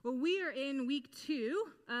are in week 2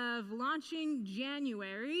 of launching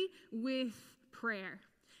January with prayer.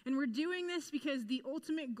 And we're doing this because the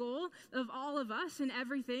ultimate goal of all of us and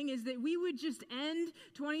everything is that we would just end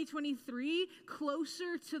 2023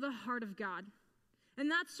 closer to the heart of God. And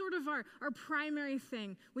that's sort of our primary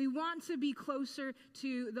thing. We want to be closer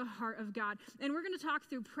to the heart of God. And we're going to talk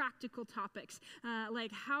through practical topics,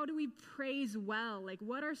 like how do we praise well? Like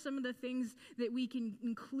what are some of the things that we can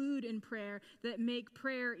include in prayer that make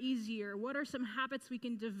prayer easier? What are some habits we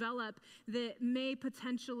can develop that may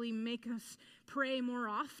potentially make us pray more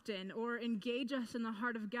often or engage us in the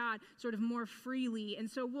heart of God sort of more freely? And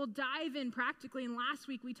so we'll dive in practically. And last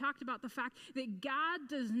week we talked about the fact that God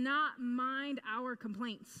does not mind our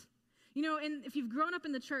complaints. You know, and if you've grown up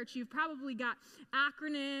in the church, you've probably got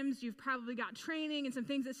acronyms, you've probably got training and some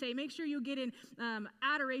things that say, make sure you get in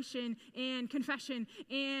adoration and confession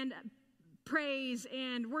and praise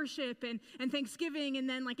and worship and thanksgiving. And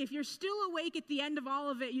then like if you're still awake at the end of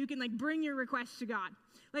all of it, you can like bring your requests to God.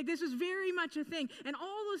 Like this was very much a thing. And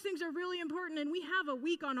all those things are really important. And we have a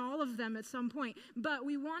week on all of them at some point. But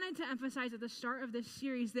we wanted to emphasize at the start of this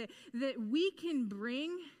series that we can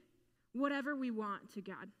bring whatever we want to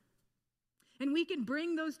God. And we can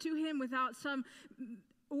bring those to him without some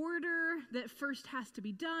order that first has to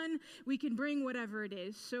be done. We can bring whatever it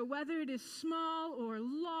is. So whether it is small or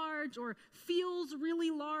large or feels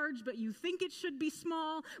really large, but you think it should be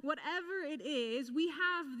small, whatever it is, we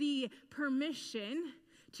have the permission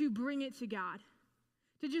to bring it to God.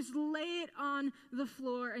 To just lay it on the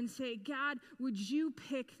floor and say, God, would you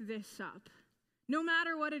pick this up? No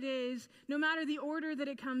matter what it is, no matter the order that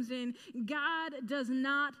it comes in, God does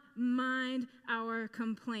not mind our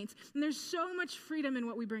complaints. And there's so much freedom in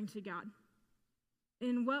what we bring to God,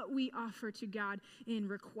 in what we offer to God, in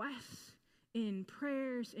requests, in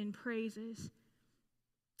prayers, in praises.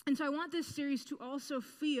 And so I want this series to also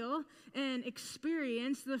feel and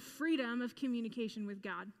experience the freedom of communication with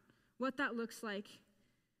God, what that looks like,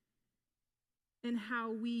 and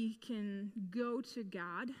how we can go to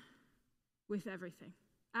God with everything,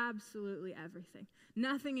 absolutely everything.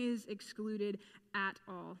 Nothing is excluded at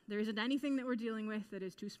all. There isn't anything that we're dealing with that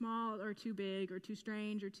is too small or too big or too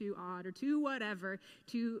strange or too odd or too whatever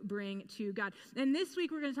to bring to God. And this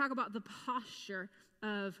week we're going to talk about the posture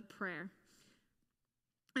of prayer.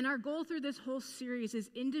 And our goal through this whole series is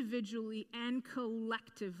individually and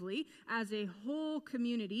collectively, as a whole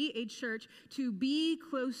community, a church, to be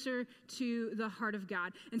closer to the heart of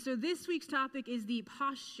God. And so this week's topic is the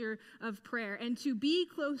posture of prayer. And to be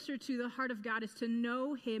closer to the heart of God is to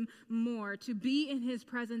know him more, to be in his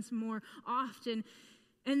presence more often.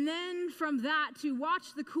 And then from that, to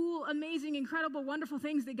watch the cool, amazing, incredible, wonderful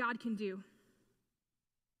things that God can do.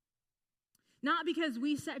 Not because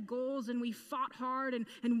we set goals and we fought hard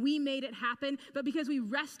and we made it happen, but because we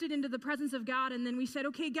rested into the presence of God and then we said,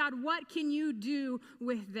 okay, God, what can you do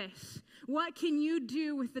with this? What can you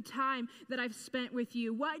do with the time that I've spent with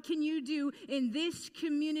you? What can you do in this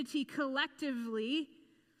community collectively?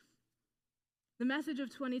 The message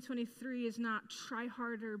of 2023 is not try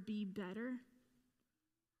harder, be better.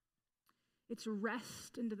 It's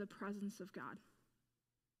rest into the presence of God.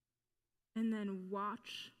 And then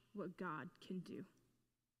watch what God can do.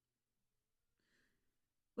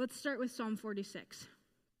 Let's start with Psalm 46.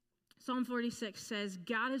 Psalm 46 says,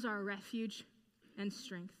 God is our refuge and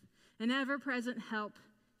strength, an ever-present help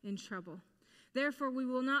in trouble. Therefore we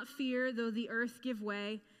will not fear though the earth give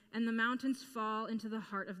way and the mountains fall into the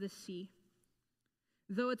heart of the sea.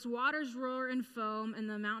 Though its waters roar and foam and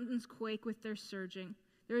the mountains quake with their surging,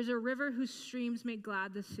 there is a river whose streams make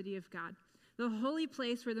glad the city of God, the holy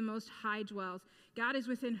place where the Most High dwells. God is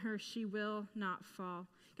within her, she will not fall.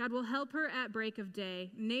 God will help her at break of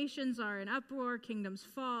day. Nations are in uproar, kingdoms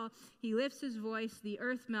fall. He lifts his voice, the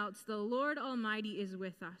earth melts. The Lord Almighty is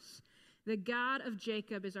with us. The God of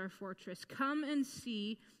Jacob is our fortress. Come and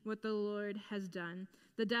see what the Lord has done.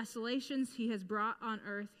 The desolations he has brought on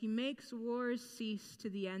earth. He makes wars cease to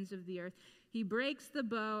the ends of the earth. He breaks the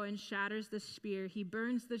bow and shatters the spear. He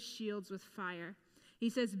burns the shields with fire. He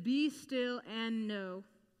says, be still and know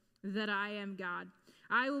that I am God.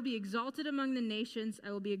 I will be exalted among the nations.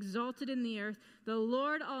 I will be exalted in the earth. The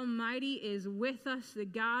Lord Almighty is with us. The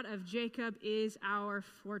God of Jacob is our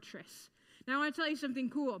fortress. Now I want to tell you something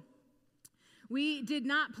cool. We did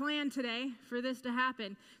not plan today for this to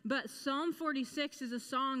happen, but Psalm 46 is a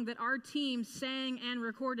song that our team sang and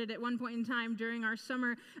recorded at one point in time during our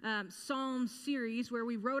summer Psalm series where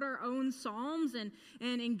we wrote our own psalms and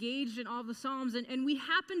engaged in all the psalms. And we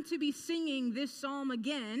happened to be singing this psalm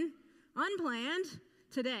again, unplanned,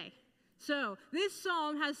 today. So this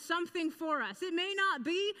psalm has something for us. It may not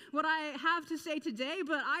be what I have to say today,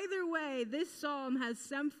 but either way, this psalm has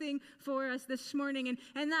something for us this morning.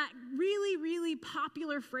 And that really, really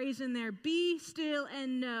popular phrase in there, be still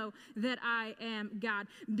and know that I am God.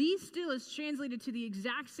 Be still is translated to the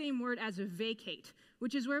exact same word as vacate,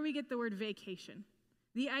 which is where we get the word vacation.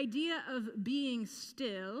 The idea of being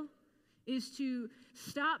still is to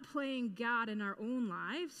stop playing God in our own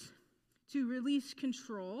lives, to release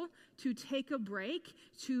control, to take a break,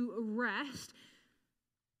 to rest,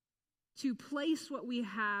 to place what we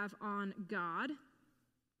have on God.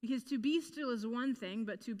 Because to be still is one thing,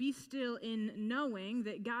 but to be still in knowing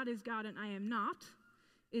that God is God and I am not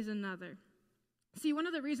is another. See, one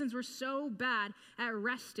of the reasons we're so bad at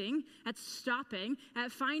resting, at stopping,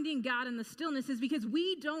 at finding God in the stillness is because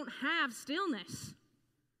we don't have stillness.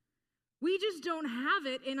 We just don't have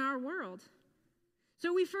it in our world.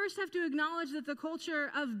 So we first have to acknowledge that the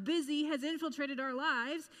culture of busy has infiltrated our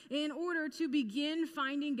lives in order to begin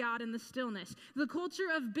finding God in the stillness. The culture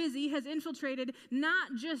of busy has infiltrated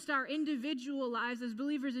not just our individual lives as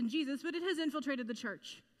believers in Jesus, but it has infiltrated the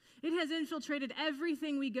church. It has infiltrated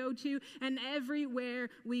everything we go to and everywhere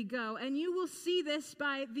we go. And you will see this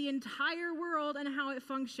by the entire world and how it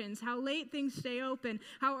functions, how late things stay open,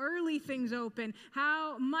 how early things open,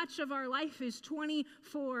 how much of our life is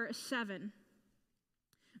 24/7.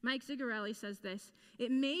 Mike Zigarelli says this: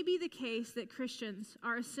 it may be the case that Christians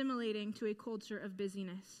are assimilating to a culture of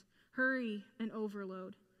busyness, hurry, and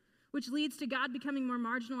overload, which leads to God becoming more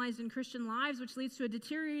marginalized in Christian lives, which leads to a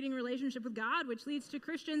deteriorating relationship with God, which leads to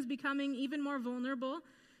Christians becoming even more vulnerable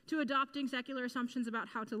to adopting secular assumptions about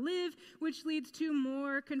how to live, which leads to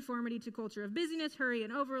more conformity to culture of busyness, hurry,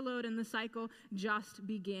 and overload, and the cycle just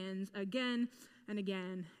begins again and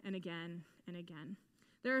again and again and again.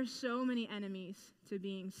 There are so many enemies to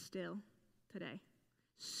being still today.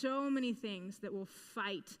 So many things that will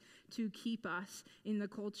fight to keep us in the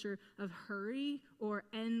culture of hurry or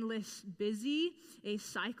endless busy, a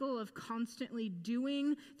cycle of constantly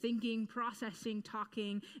doing, thinking, processing,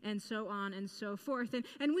 talking, and so on and so forth.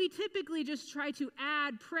 And we typically just try to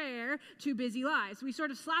add prayer to busy lives. We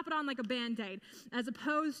sort of slap it on like a Band-Aid, as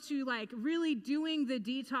opposed to like really doing the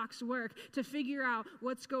detox work to figure out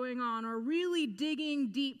what's going on, or really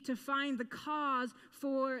digging deep to find the cause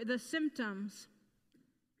for the symptoms.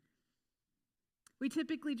 We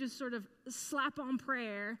typically just sort of slap on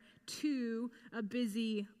prayer to a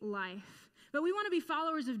busy life. But we want to be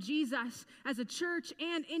followers of Jesus as a church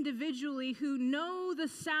and individually who know the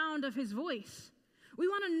sound of his voice. We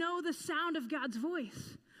want to know the sound of God's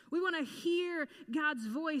voice. We want to hear God's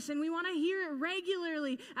voice, and we want to hear it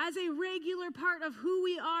regularly as a regular part of who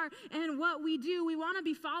we are and what we do. We want to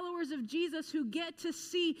be followers of Jesus who get to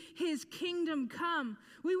see his kingdom come.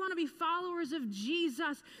 We want to be followers of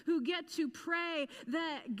Jesus who get to pray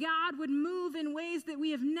that God would move in ways that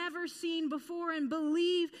we have never seen before and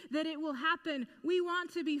believe that it will happen. We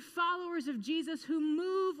want to be followers of Jesus who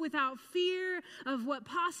move without fear of what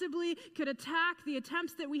possibly could attack the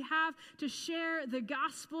attempts that we have to share the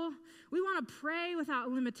gospel. We want to pray without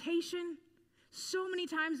limitation. So many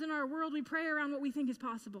times in our world, we pray around what we think is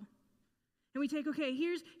possible. And we take, okay,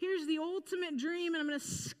 here's the ultimate dream, and I'm going to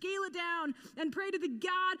scale it down and pray to the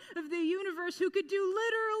God of the universe who could do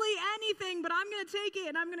literally anything, but I'm going to take it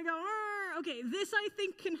and I'm going to go, okay, this I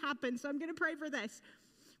think can happen, so I'm going to pray for this.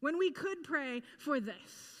 When we could pray for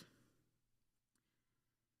this.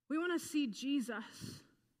 We want to see Jesus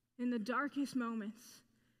in the darkest moments,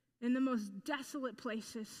 in the most desolate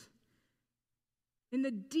places, in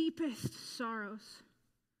the deepest sorrows,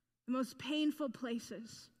 the most painful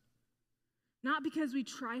places. Not because we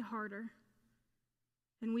try harder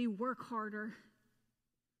and we work harder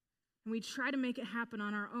and we try to make it happen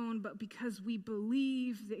on our own, but because we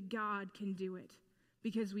believe that God can do it.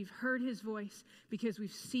 Because we've heard his voice, because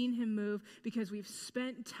we've seen him move, because we've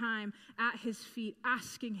spent time at his feet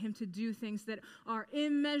asking him to do things that are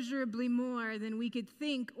immeasurably more than we could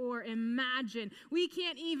think or imagine. We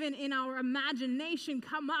can't even in our imagination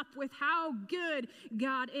come up with how good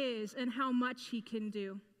God is and how much he can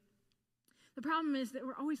do. The problem is that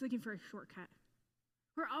we're always looking for a shortcut.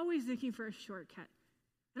 We're always looking for a shortcut.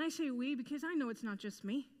 And I say we because I know it's not just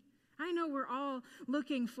me. I know we're all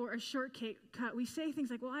looking for a shortcut. We say things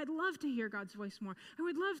like, well, I'd love to hear God's voice more. I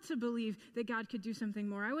would love to believe that God could do something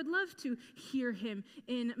more. I would love to hear him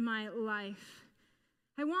in my life.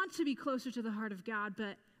 I want to be closer to the heart of God,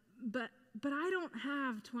 but I don't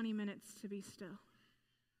have 20 minutes to be still.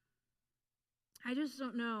 I just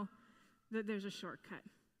don't know that there's a shortcut.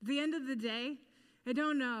 At the end of the day, I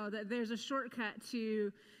don't know that there's a shortcut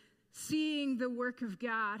to seeing the work of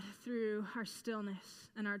God through our stillness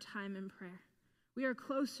and our time in prayer. We are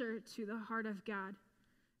closer to the heart of God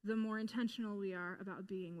the more intentional we are about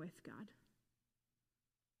being with God.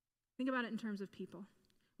 Think about it in terms of people.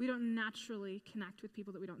 We don't naturally connect with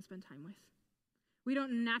people that we don't spend time with. We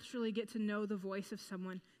don't naturally get to know the voice of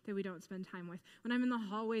someone that we don't spend time with. When I'm in the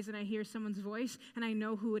hallways and I hear someone's voice and I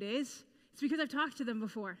know who it is, it's because I've talked to them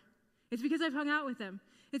before. It's because I've hung out with them.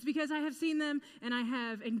 It's because I have seen them and I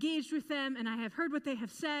have engaged with them and I have heard what they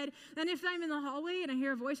have said. And if I'm in the hallway and I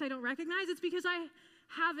hear a voice I don't recognize, it's because I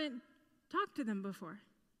haven't talked to them before.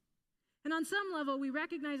 And on some level, we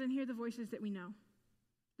recognize and hear the voices that we know,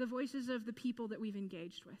 the voices of the people that we've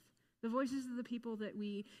engaged with, the voices of the people that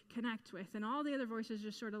we connect with. And all the other voices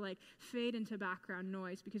just sort of like fade into background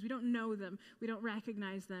noise because we don't know them, we don't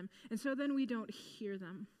recognize them, and so then we don't hear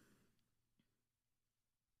them.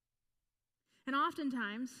 And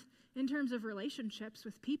oftentimes, in terms of relationships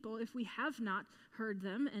with people, if we have not heard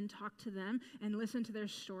them and talked to them and listened to their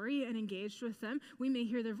story and engaged with them, we may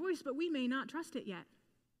hear their voice, but we may not trust it yet.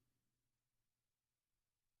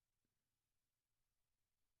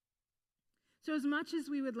 So as much as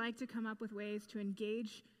we would like to come up with ways to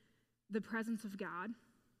engage the presence of God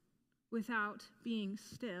without being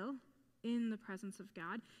still in the presence of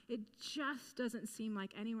God, it just doesn't seem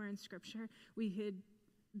like anywhere in Scripture we could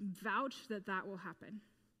vouch that that will happen.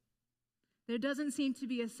 There doesn't seem to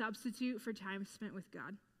be a substitute for time spent with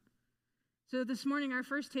God. So this morning, our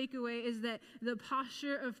first takeaway is that the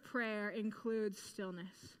posture of prayer includes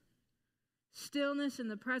stillness. Stillness in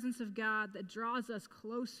the presence of God that draws us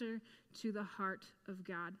closer to the heart of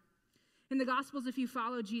God. In the Gospels, if you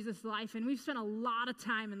follow Jesus' life, and we've spent a lot of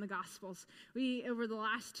time in the Gospels. Over the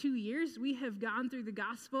last 2 years, we have gone through the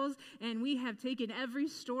Gospels, and we have taken every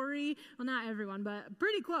story, well, not everyone, but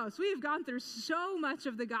pretty close. We have gone through so much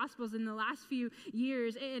of the Gospels in the last few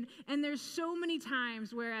years, and there's so many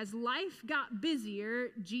times where as life got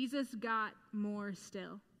busier, Jesus got more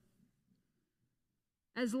still.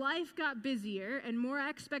 As life got busier and more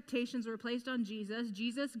expectations were placed on Jesus,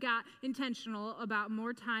 Jesus got intentional about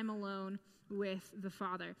more time alone with the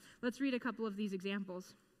Father. Let's read a couple of these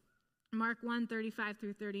examples. Mark 1:35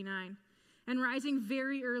 through 39. And rising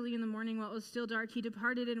very early in the morning while it was still dark, he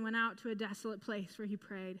departed and went out to a desolate place where he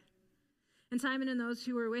prayed. And Simon and those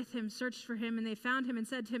who were with him searched for him, and they found him and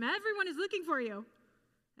said to him, "Everyone is looking for you."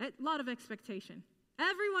 A lot of expectation.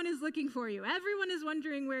 Everyone is looking for you. Everyone is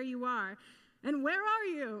wondering where you are. And where are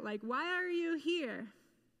you? Like, why are you here?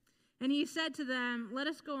 And he said to them, "Let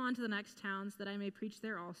us go on to the next towns, that I may preach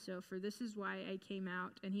there also, for this is why I came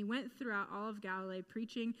out." And he went throughout all of Galilee,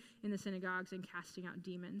 preaching in the synagogues and casting out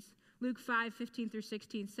demons. Luke 5:15 through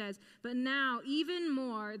 16 says, "But now, even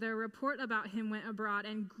more, the report about him went abroad,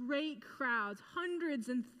 and great crowds, hundreds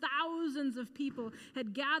and thousands of people,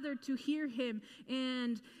 had gathered to hear him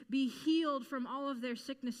and be healed from all of their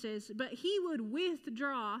sicknesses. But he would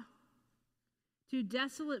withdraw to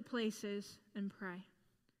desolate places and pray."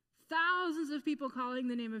 Thousands of people calling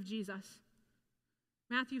the name of Jesus.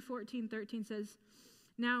 Matthew 14:13 says,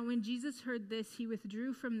 "Now when Jesus heard this, he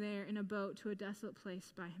withdrew from there in a boat to a desolate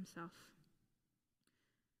place by himself.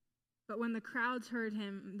 But when the crowds heard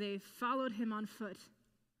him, they followed him on foot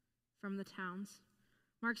from the towns."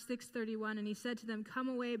 Mark 6:31, "And he said to them, 'Come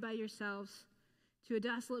away by yourselves to a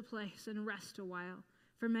desolate place and rest a while.'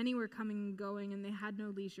 For many were coming and going, and they had no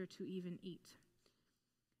leisure to even eat."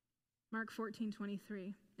 Mark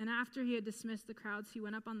 14:23, "And after he had dismissed the crowds, he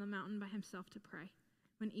went up on the mountain by himself to pray.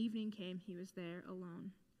 When evening came, he was there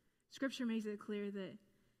alone." Scripture makes it clear that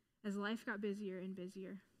as life got busier and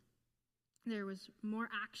busier, there was more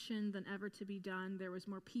action than ever to be done. There was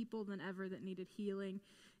more people than ever that needed healing.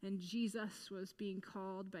 And Jesus was being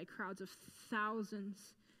called by crowds of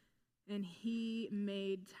thousands. And he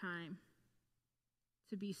made time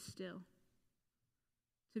to be still,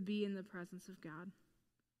 to be in the presence of God,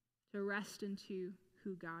 to rest into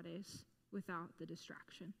who God is without the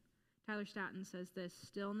distraction. Tyler Staton says this: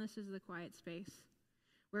 "Stillness is the quiet space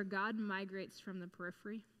where God migrates from the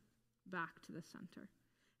periphery back to the center,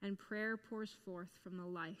 and prayer pours forth from the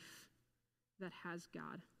life that has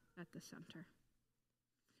God at the center."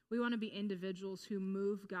 We want to be individuals who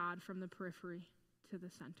move God from the periphery to the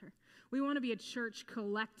center. We want to be a church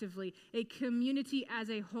collectively, a community as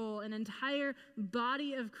a whole, an entire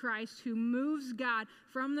body of Christ who moves God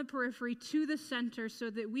from the periphery to the center so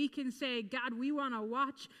that we can say, "God, we want to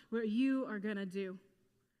watch what you are going to do.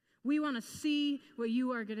 We want to see what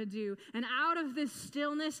you are going to do. And out of this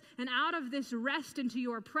stillness and out of this rest into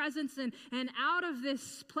your presence and out of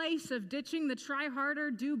this place of ditching the try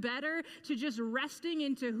harder, do better, to just resting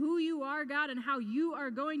into who you are, God, and how you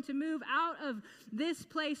are going to move out of this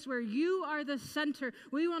place where you are the center.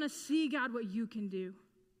 We want to see, God, what you can do.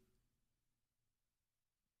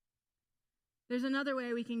 There's another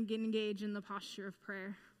way we can engage in the posture of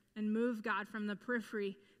prayer and move God from the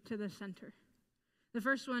periphery to the center. The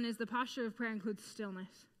first one is the posture of prayer includes stillness.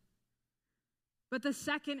 But the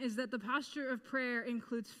second is that the posture of prayer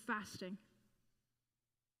includes fasting.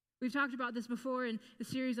 We've talked about this before in the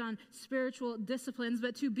series on spiritual disciplines,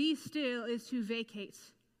 but to be still is to vacate.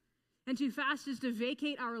 And to fast is to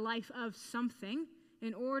vacate our life of something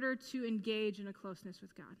in order to engage in a closeness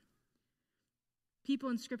with God. People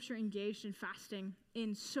in Scripture engaged in fasting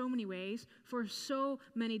in so many ways for so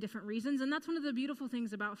many different reasons. And that's one of the beautiful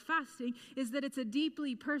things about fasting, is that it's a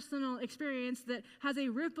deeply personal experience that has a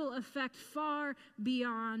ripple effect far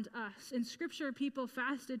beyond us. In Scripture, people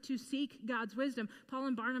fasted to seek God's wisdom. Paul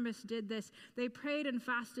and Barnabas did this. They prayed and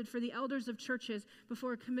fasted for the elders of churches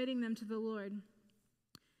before committing them to the Lord.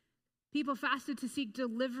 People fasted to seek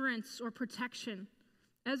deliverance or protection.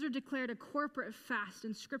 Ezra declared a corporate fast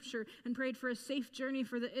in Scripture and prayed for a safe journey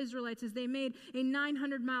for the Israelites as they made a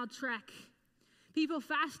 900-mile trek. People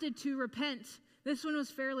fasted to repent. This one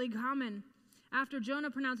was fairly common. After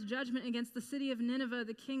Jonah pronounced judgment against the city of Nineveh,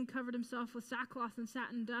 the king covered himself with sackcloth and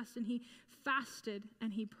satin dust, and he fasted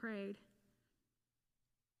and he prayed.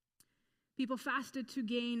 People fasted to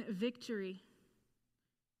gain victory.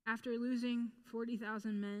 After losing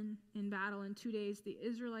 40,000 men in battle in 2 days, the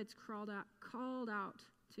Israelites called out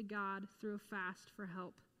to God through a fast for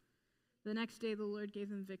help. The next day, the Lord gave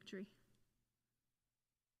them victory.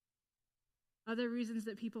 Other reasons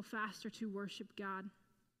that people fast are to worship God.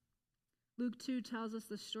 Luke 2 tells us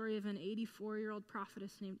the story of an 84-year-old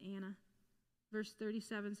prophetess named Anna. Verse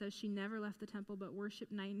 37 says she never left the temple but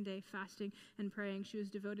worshiped night and day, fasting and praying. She was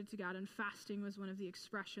devoted to God, and fasting was one of the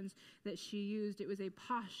expressions that she used. It was a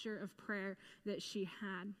posture of prayer that she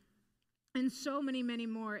had. And so many, many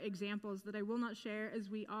more examples that I will not share as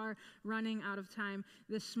we are running out of time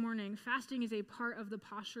this morning. Fasting is a part of the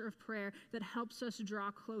posture of prayer that helps us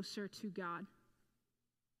draw closer to God.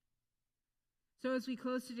 So as we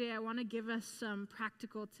close today, I want to give us some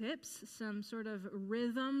practical tips, some sort of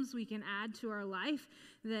rhythms we can add to our life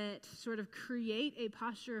that sort of create a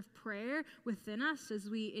posture of prayer within us as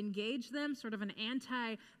we engage them, sort of an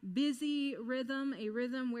anti-busy rhythm, a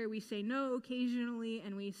rhythm where we say no occasionally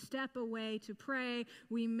and we step away to pray.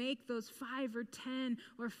 We make those 5 or 10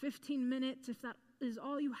 or 15 minutes, if that is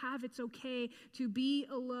all you have, it's okay to be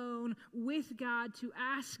alone with God, to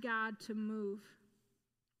ask God to move.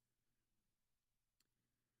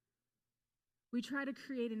 We try to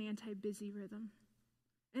create an anti-busy rhythm.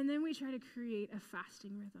 And then we try to create a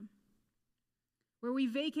fasting rhythm where we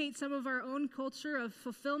vacate some of our own culture of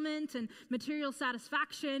fulfillment and material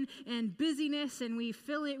satisfaction and busyness, and we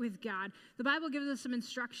fill it with God. The Bible gives us some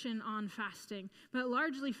instruction on fasting, but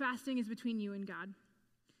largely fasting is between you and God.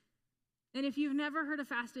 And if you've never heard of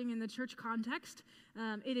fasting in the church context,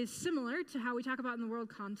 it is similar to how we talk about in the world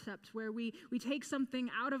concept, where we take something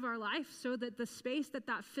out of our life so that the space that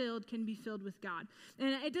filled can be filled with God.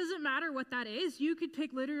 And it doesn't matter what that is. You could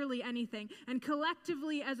pick literally anything. And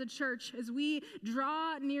collectively as a church, as we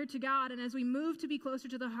draw near to God and as we move to be closer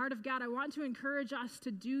to the heart of God, I want to encourage us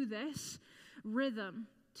to do this rhythm,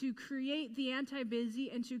 to create the anti-busy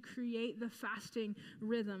and to create the fasting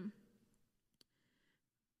rhythm.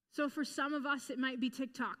 So for some of us, it might be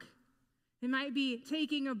TikTok. It might be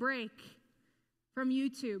taking a break from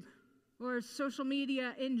YouTube or social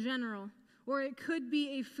media in general. Or it could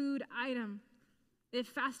be a food item. If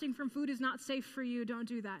fasting from food is not safe for you, don't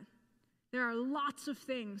do that. There are lots of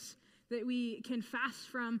things that we can fast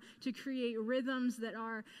from to create rhythms that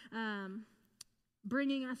are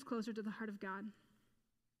bringing us closer to the heart of God.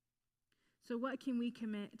 So what can we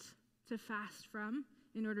commit to fast from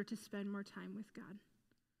in order to spend more time with God?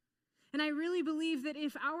 And I really believe that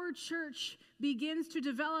if our church begins to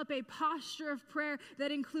develop a posture of prayer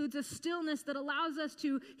that includes a stillness that allows us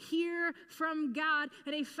to hear from God,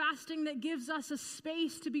 and a fasting that gives us a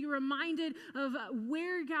space to be reminded of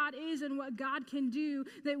where God is and what God can do,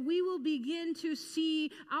 that we will begin to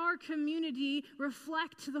see our community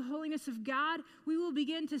reflect the holiness of God. We will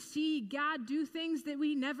begin to see God do things that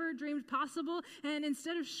we never dreamed possible. And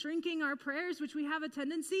instead of shrinking our prayers, which we have a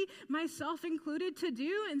tendency, myself included, to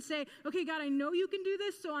do, and say, okay, God, I know you can do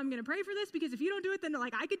this, so I'm going to pray for this, because if you don't do it, then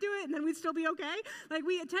like I could do it, and then we'd still be okay. Like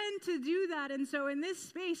we tend to do that. And so in this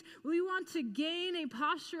space, we want to gain a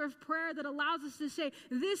posture of prayer that allows us to say,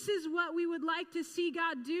 this is what we would like to see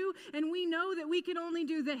God do, and we know that we can only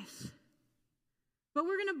do this. But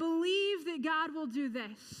we're going to believe that God will do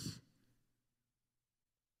this.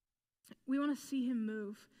 We want to see him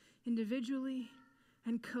move individually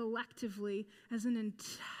and collectively as an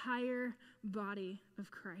entire body of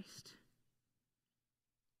Christ.